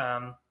his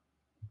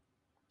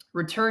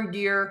return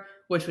gear,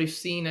 which we've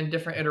seen in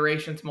different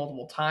iterations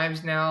multiple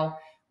times now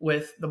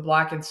with the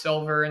black and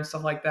silver and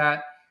stuff like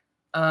that,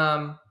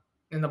 and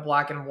the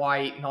black and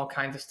white and all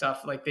kinds of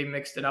stuff. They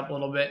mixed it up a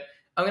little bit.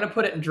 I'm going to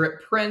put it in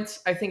Drip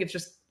Prince. I think it's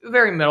just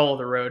very middle of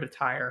the road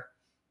attire.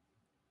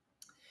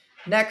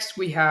 Next,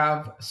 we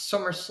have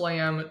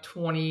SummerSlam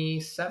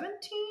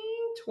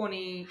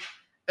 2017?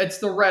 It's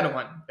the red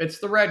one. It's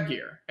the red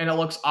gear, and it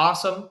looks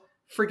awesome.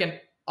 Freaking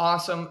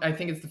awesome. I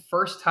think it's the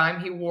first time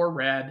he wore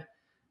red.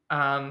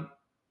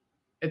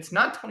 It's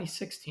not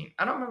 2016.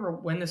 I don't remember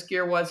when this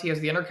gear was. He has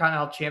the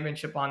Intercontinental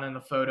Championship on in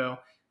the photo,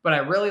 but I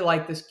really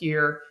like this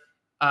gear.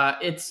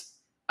 It's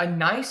a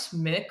nice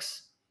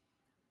mix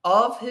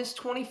of his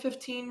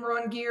 2015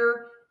 run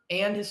gear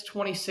and his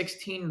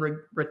 2016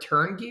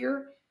 return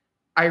gear.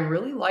 I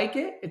really like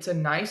it. It's a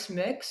nice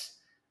mix.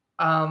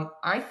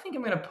 I think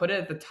I'm going to put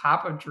it at the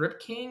top of Drip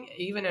King,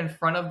 even in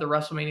front of the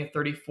WrestleMania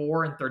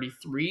 34 and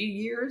 33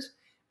 years,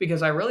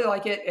 because I really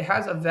like it. It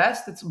has a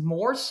vest that's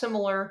more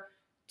similar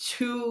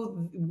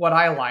to what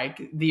I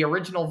like, the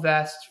original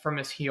vest from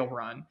his heel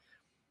run,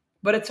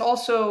 but it's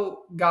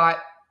also got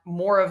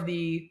more of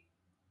the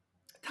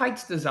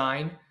tights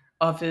design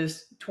of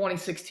his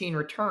 2016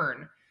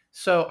 return.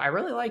 So I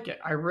really like it.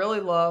 I really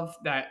love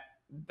that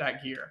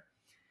gear.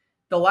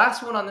 The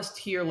last one on this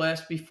tier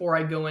list before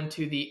I go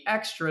into the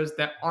extras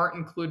that aren't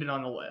included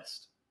on the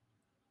list.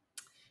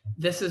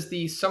 This is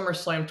the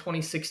SummerSlam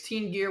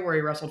 2016 gear where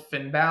he wrestled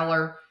Finn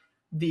Balor,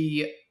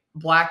 the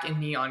black and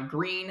neon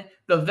green,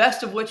 the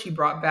vest of which he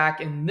brought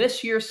back in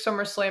this year's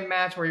SummerSlam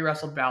match where he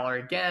wrestled Balor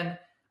again.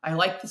 I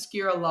like this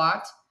gear a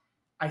lot.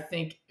 I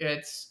think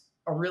it's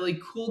a really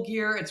cool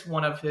gear. It's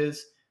one of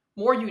his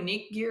more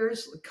unique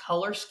gears,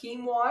 color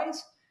scheme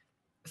wise.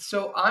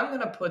 So I'm going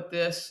to put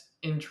this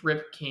in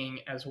Drip King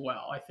as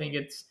well. I think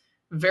it's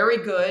very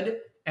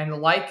good.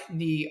 And like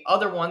the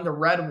other one, the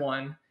red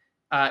one,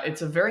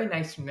 it's a very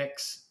nice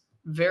mix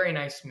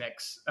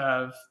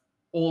of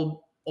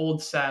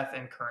old Seth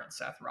and current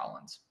Seth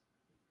Rollins.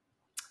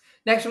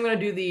 Next, I'm going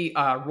to do the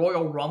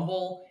Royal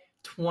Rumble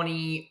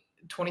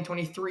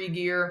 2023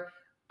 gear.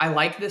 I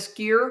like this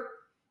gear,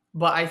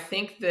 but I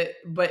think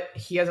but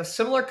he has a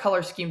similar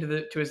color scheme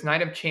to his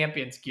Night of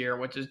Champions gear,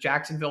 which is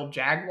Jacksonville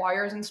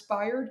Jaguars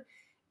inspired.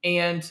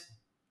 And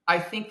I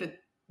think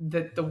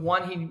that the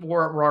one he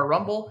wore at Royal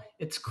Rumble,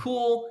 it's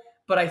cool,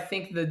 but I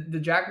think the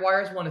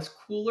Jaguars one is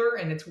cooler,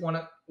 and it's one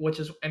of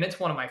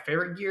my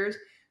favorite gears.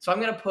 So I'm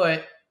gonna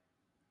put,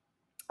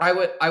 I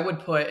would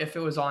put, if it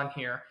was on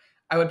here,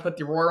 I would put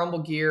the Royal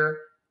Rumble gear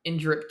in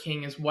Drip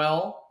King as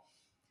well.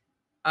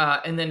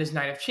 And then his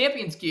Night of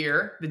Champions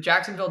gear, the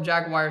Jacksonville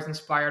Jaguars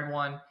inspired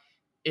one.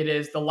 It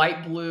is the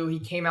light blue. He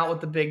came out with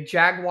the big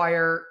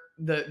Jaguar,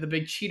 the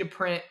big cheetah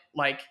print,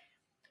 like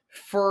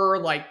fur,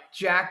 like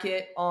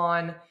jacket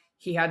on.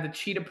 He had the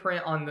cheetah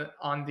print on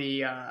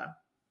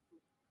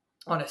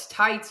his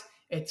tights.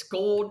 It's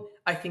gold.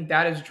 I think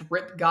that is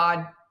Drip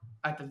God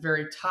at the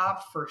very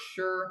top for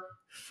sure.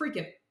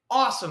 Freaking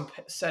awesome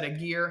set of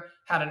gear.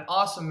 Had an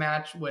awesome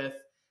match with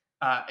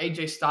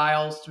AJ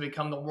Styles to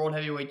become the World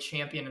Heavyweight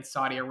Champion in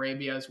Saudi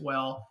Arabia as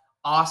well.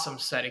 Awesome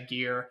set of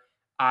gear.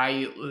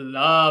 I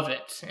love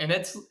it. And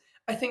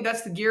I think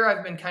that's the gear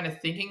I've been kind of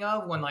thinking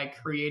of when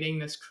like creating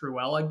this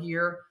Cruella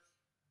gear.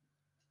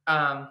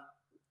 I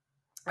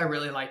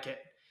really like it.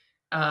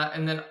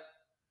 And then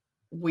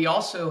we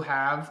also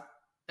have,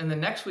 and then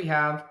next we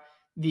have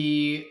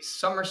the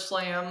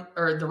SummerSlam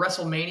or the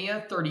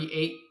WrestleMania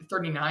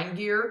 39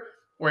 gear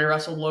where he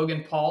wrestled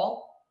Logan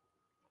Paul.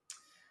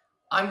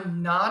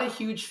 I'm not a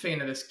huge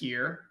fan of this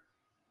gear.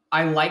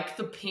 I like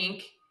the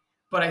pink,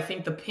 but I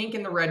think the pink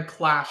and the red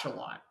clash a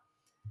lot.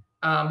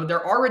 But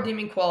there are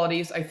redeeming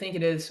qualities. I think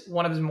it is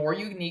one of his more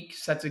unique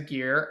sets of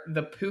gear.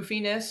 The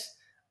poofiness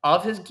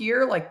of his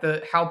gear, like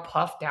how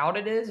puffed out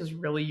it is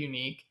really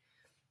unique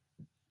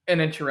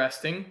and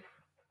interesting.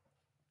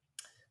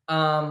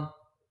 I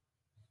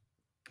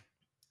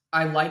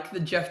like the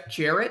Jeff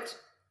Jarrett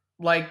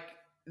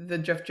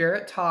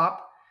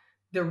top.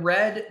 The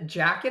red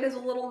jacket is a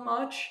little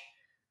much.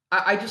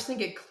 I just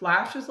think it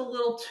clashes a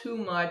little too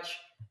much,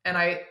 and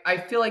I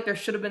feel like there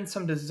should have been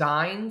some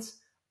designs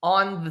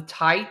on the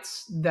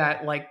tights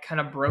that like kind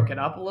of broke it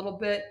up a little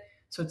bit.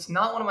 So it's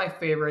not one of my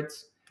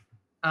favorites.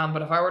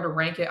 But if I were to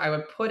rank it, I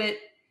would put it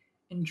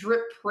in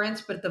Drip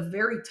Prince, but at the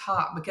very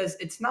top, because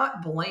it's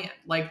not bland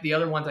like the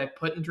other ones I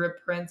put in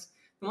Drip Prince.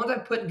 The ones I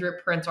put in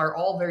Drip Prince are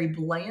all very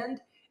bland.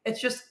 It's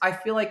just, I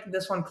feel like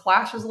this one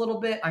clashes a little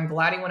bit. I'm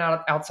glad he went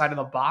outside of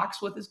the box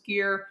with his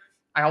gear.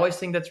 I always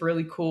think that's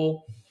really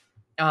cool.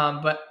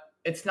 But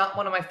it's not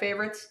one of my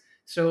favorites.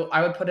 So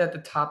I would put it at the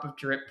top of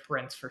Drip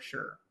Prince for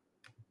sure.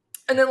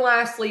 And then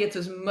lastly, it's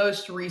his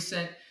most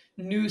recent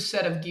new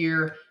set of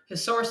gear,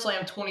 his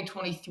SummerSlam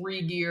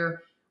 2023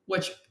 gear,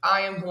 which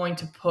I am going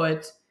to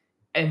put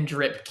in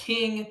Drip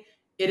King.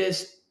 It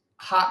is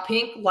hot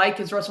pink like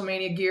his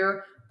WrestleMania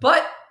gear,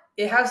 but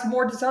it has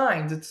more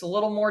designs. It's a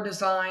little more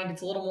designed.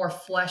 It's a little more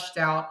fleshed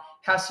out.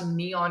 Has some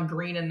neon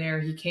green in there.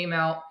 He came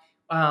out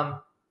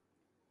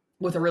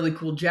with a really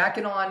cool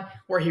jacket on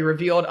where he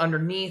revealed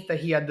underneath that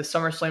he had the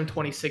SummerSlam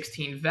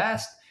 2016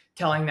 vest,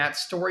 telling that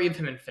story of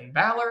him and Finn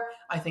Balor.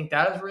 I think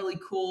that is really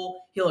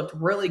cool. He looked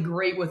really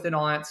great with it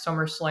on at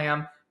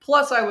SummerSlam.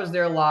 Plus, I was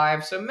there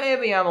live, so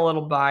maybe I'm a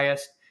little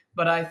biased,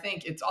 but I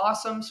think it's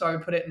awesome, so I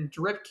would put it in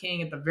Drip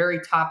King at the very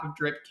top of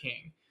Drip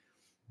King.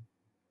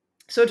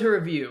 So to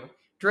review,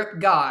 Drip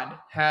God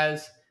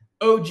has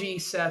OG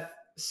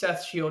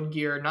Seth Shield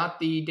gear, not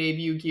the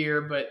debut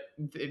gear, but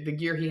the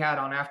gear he had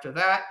on after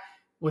that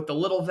with the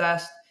little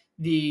vest.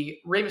 the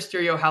Rey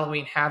Mysterio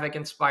Halloween Havoc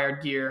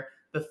inspired gear,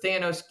 the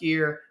Thanos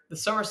gear, the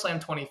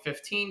SummerSlam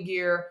 2015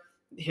 gear,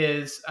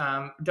 his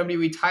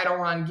WWE title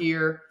run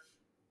gear,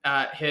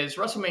 his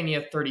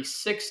WrestleMania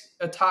 36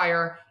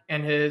 attire,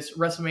 and his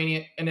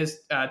WrestleMania and his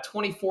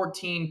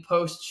 2014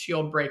 post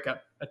Shield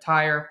breakup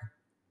attire.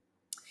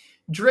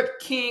 Drip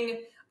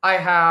King, I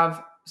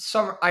have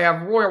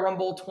Royal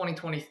Rumble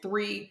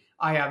 2023.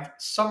 I have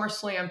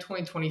SummerSlam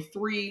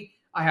 2023.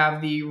 I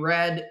have the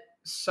red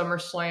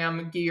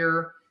SummerSlam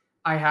gear.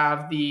 I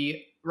have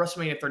the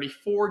WrestleMania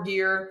 34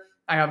 gear.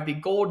 I have the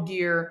gold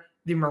gear,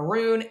 the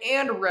maroon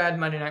and red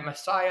Monday Night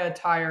Messiah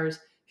attires,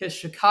 his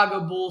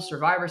Chicago Bulls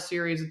Survivor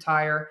Series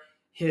attire,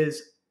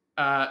 his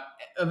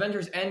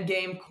Avengers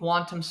Endgame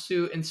Quantum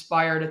Suit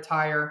inspired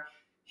attire,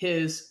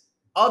 his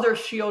other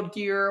Shield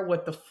gear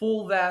with the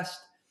full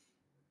vest,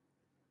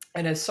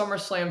 and his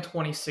SummerSlam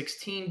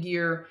 2016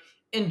 gear.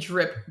 In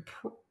drip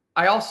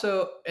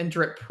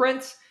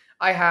prints,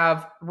 I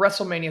have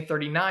WrestleMania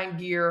 39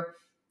 gear,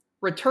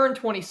 Return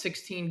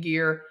 2016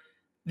 gear,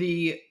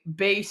 the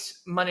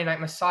base Monday Night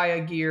Messiah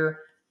gear,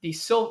 the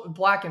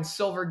black and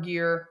silver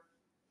gear,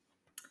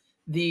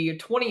 the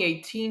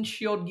 2018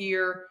 Shield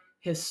gear,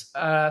 his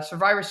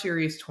Survivor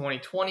Series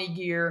 2020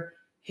 gear,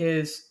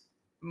 his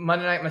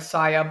Monday Night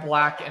Messiah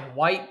black and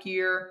white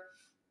gear,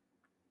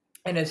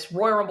 and his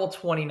Royal Rumble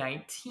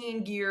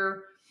 2019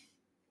 gear.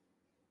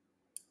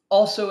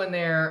 Also in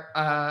there,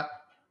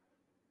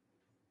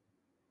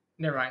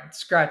 never mind,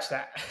 scratch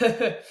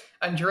that.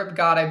 On Drip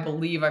God, I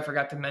believe I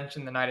forgot to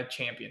mention the Night of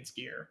Champions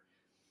gear.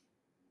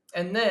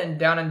 And then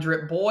down in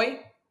Drip Boy,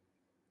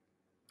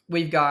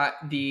 we've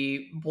got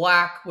the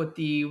black with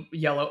the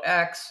yellow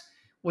X.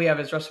 We have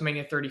his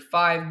WrestleMania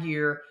 35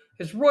 gear,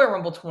 his Royal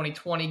Rumble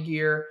 2020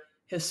 gear,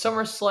 his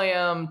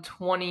SummerSlam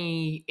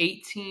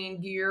 2018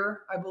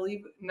 gear, I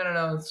believe. No,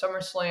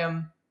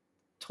 SummerSlam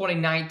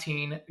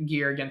 2019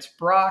 gear against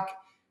Brock.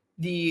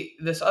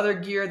 This other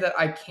gear that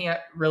I can't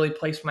really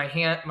place my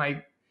hand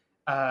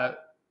on,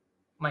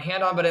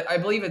 but I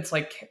believe it's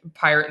like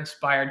pirate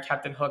inspired,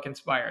 Captain Hook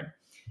inspired.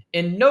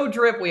 In No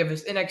Drip, we have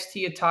his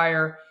NXT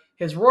attire,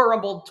 his Royal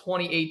Rumble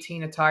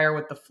 2018 attire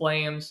with the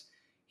flames,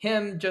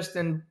 him just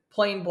in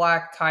plain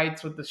black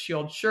tights with the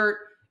Shield shirt,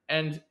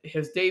 and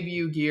his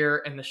debut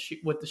gear and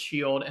with the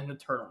Shield and the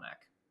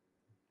turtleneck.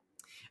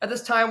 At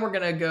this time, we're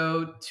going to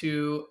go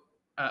to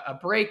a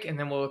break, and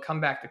then we'll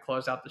come back to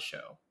close out the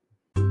show.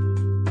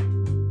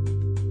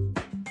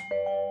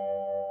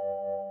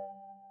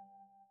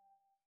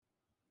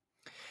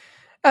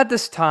 At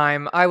this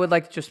time, I would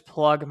like to just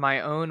plug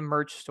my own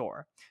merch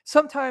store.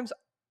 Sometimes,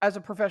 as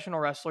a professional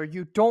wrestler,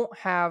 you don't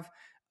have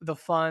the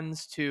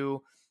funds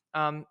to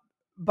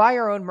buy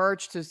your own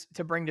merch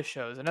to bring to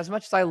shows. And as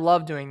much as I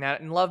love doing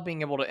that and love being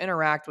able to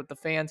interact with the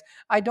fans,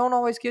 I don't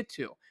always get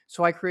to.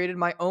 So I created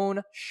my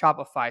own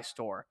Shopify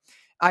store.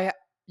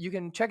 You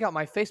can check out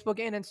my Facebook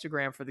and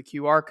Instagram for the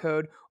QR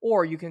code,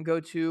 or you can go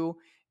to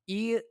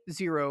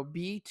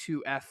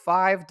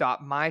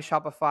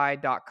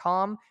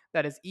e0b2f5.myshopify.com.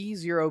 That is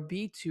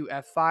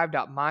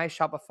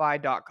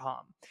e0b2f5.myshopify.com.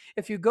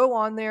 If you go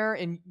on there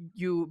and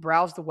you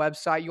browse the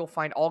website, you'll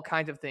find all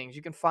kinds of things.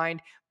 You can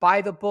find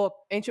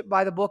Ancient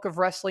by the Book of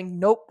Wrestling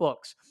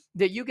notebooks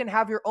that you can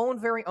have your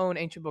very own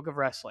Ancient Book of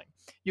Wrestling.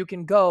 You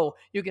can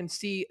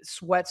see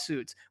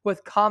sweatsuits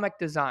with comic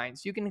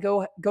designs. You can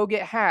go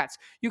get hats.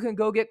 You can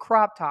go get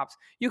crop tops.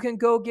 You can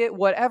go get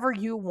whatever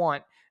you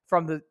want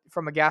from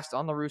a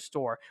Gaston LaRue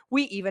store.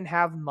 We even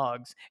have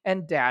mugs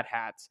and dad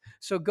hats.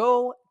 So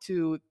go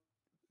to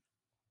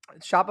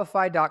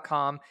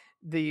Shopify.com.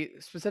 The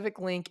specific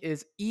link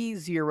is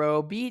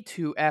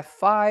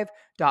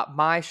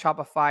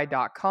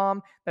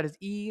e0b2f5.myshopify.com. That is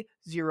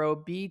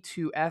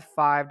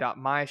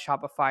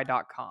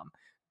e0b2f5.myshopify.com.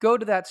 Go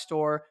to that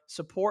store,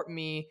 support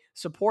me,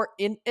 support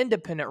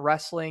independent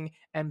wrestling,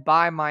 and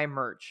buy my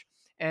merch.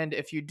 And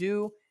if you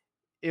do,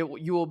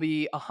 you will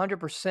be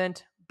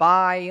 100%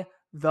 by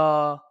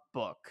the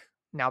book.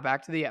 Now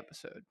back to the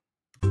episode.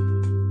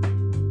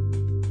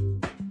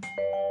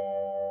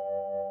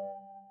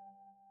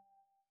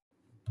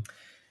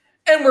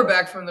 And we're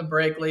back from the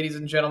break, ladies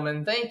and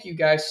gentlemen. Thank you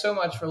guys so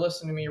much for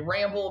listening to me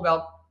ramble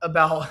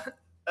about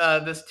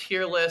this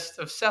tier list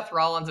of Seth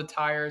Rollins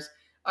attires.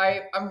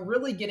 I'm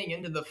really getting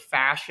into the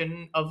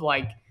fashion of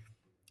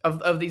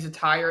these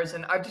attires,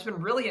 and I've just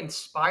been really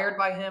inspired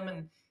by him,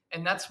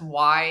 and that's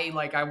why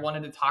I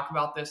wanted to talk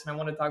about this, and I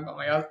want to talk about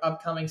my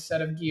upcoming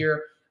set of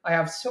gear. I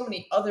have so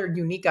many other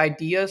unique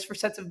ideas for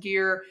sets of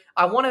gear.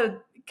 I want to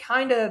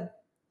kind of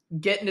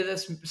get into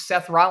this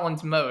Seth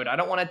Rollins mode. I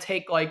don't want to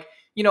take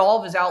all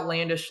of his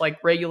outlandish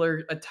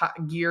regular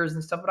gears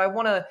and stuff, but I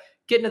want to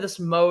get into this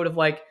mode of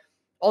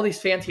all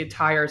these fancy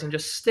attires and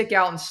just stick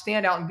out and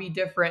stand out and be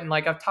different. And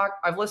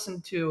I've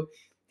listened to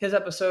his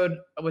episode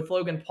with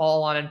Logan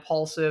Paul on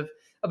Impulsive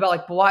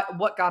about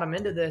what got him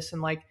into this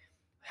and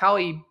how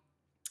he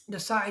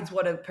decides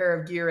what a pair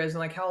of gear is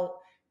and how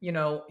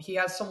he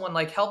has someone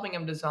helping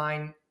him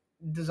design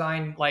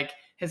design like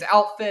his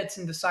outfits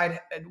and decide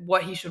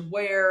what he should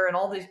wear and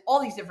all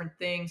these different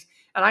things.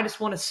 And I just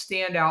want to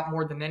stand out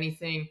more than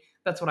anything.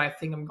 That's what I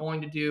think I'm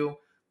going to do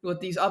with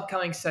these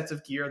upcoming sets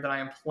of gear that I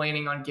am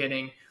planning on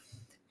getting.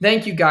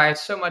 Thank you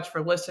guys so much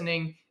for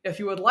listening. If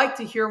you would like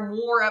to hear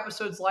more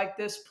episodes like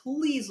this,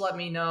 please let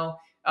me know.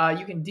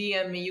 You can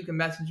DM me, you can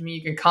message me,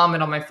 you can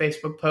comment on my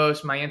Facebook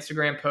post, my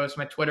Instagram post,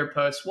 my Twitter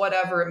post,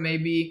 whatever it may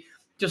be.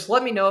 Just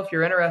let me know if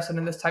you're interested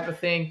in this type of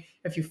thing,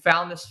 if you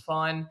found this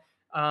fun.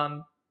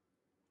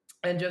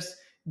 And just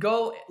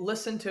go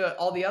listen to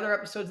all the other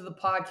episodes of the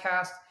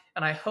podcast.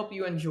 And I hope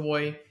you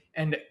enjoy.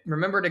 And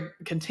remember to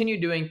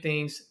continue doing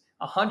things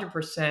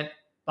 100%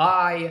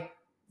 by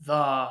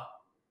the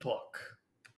book.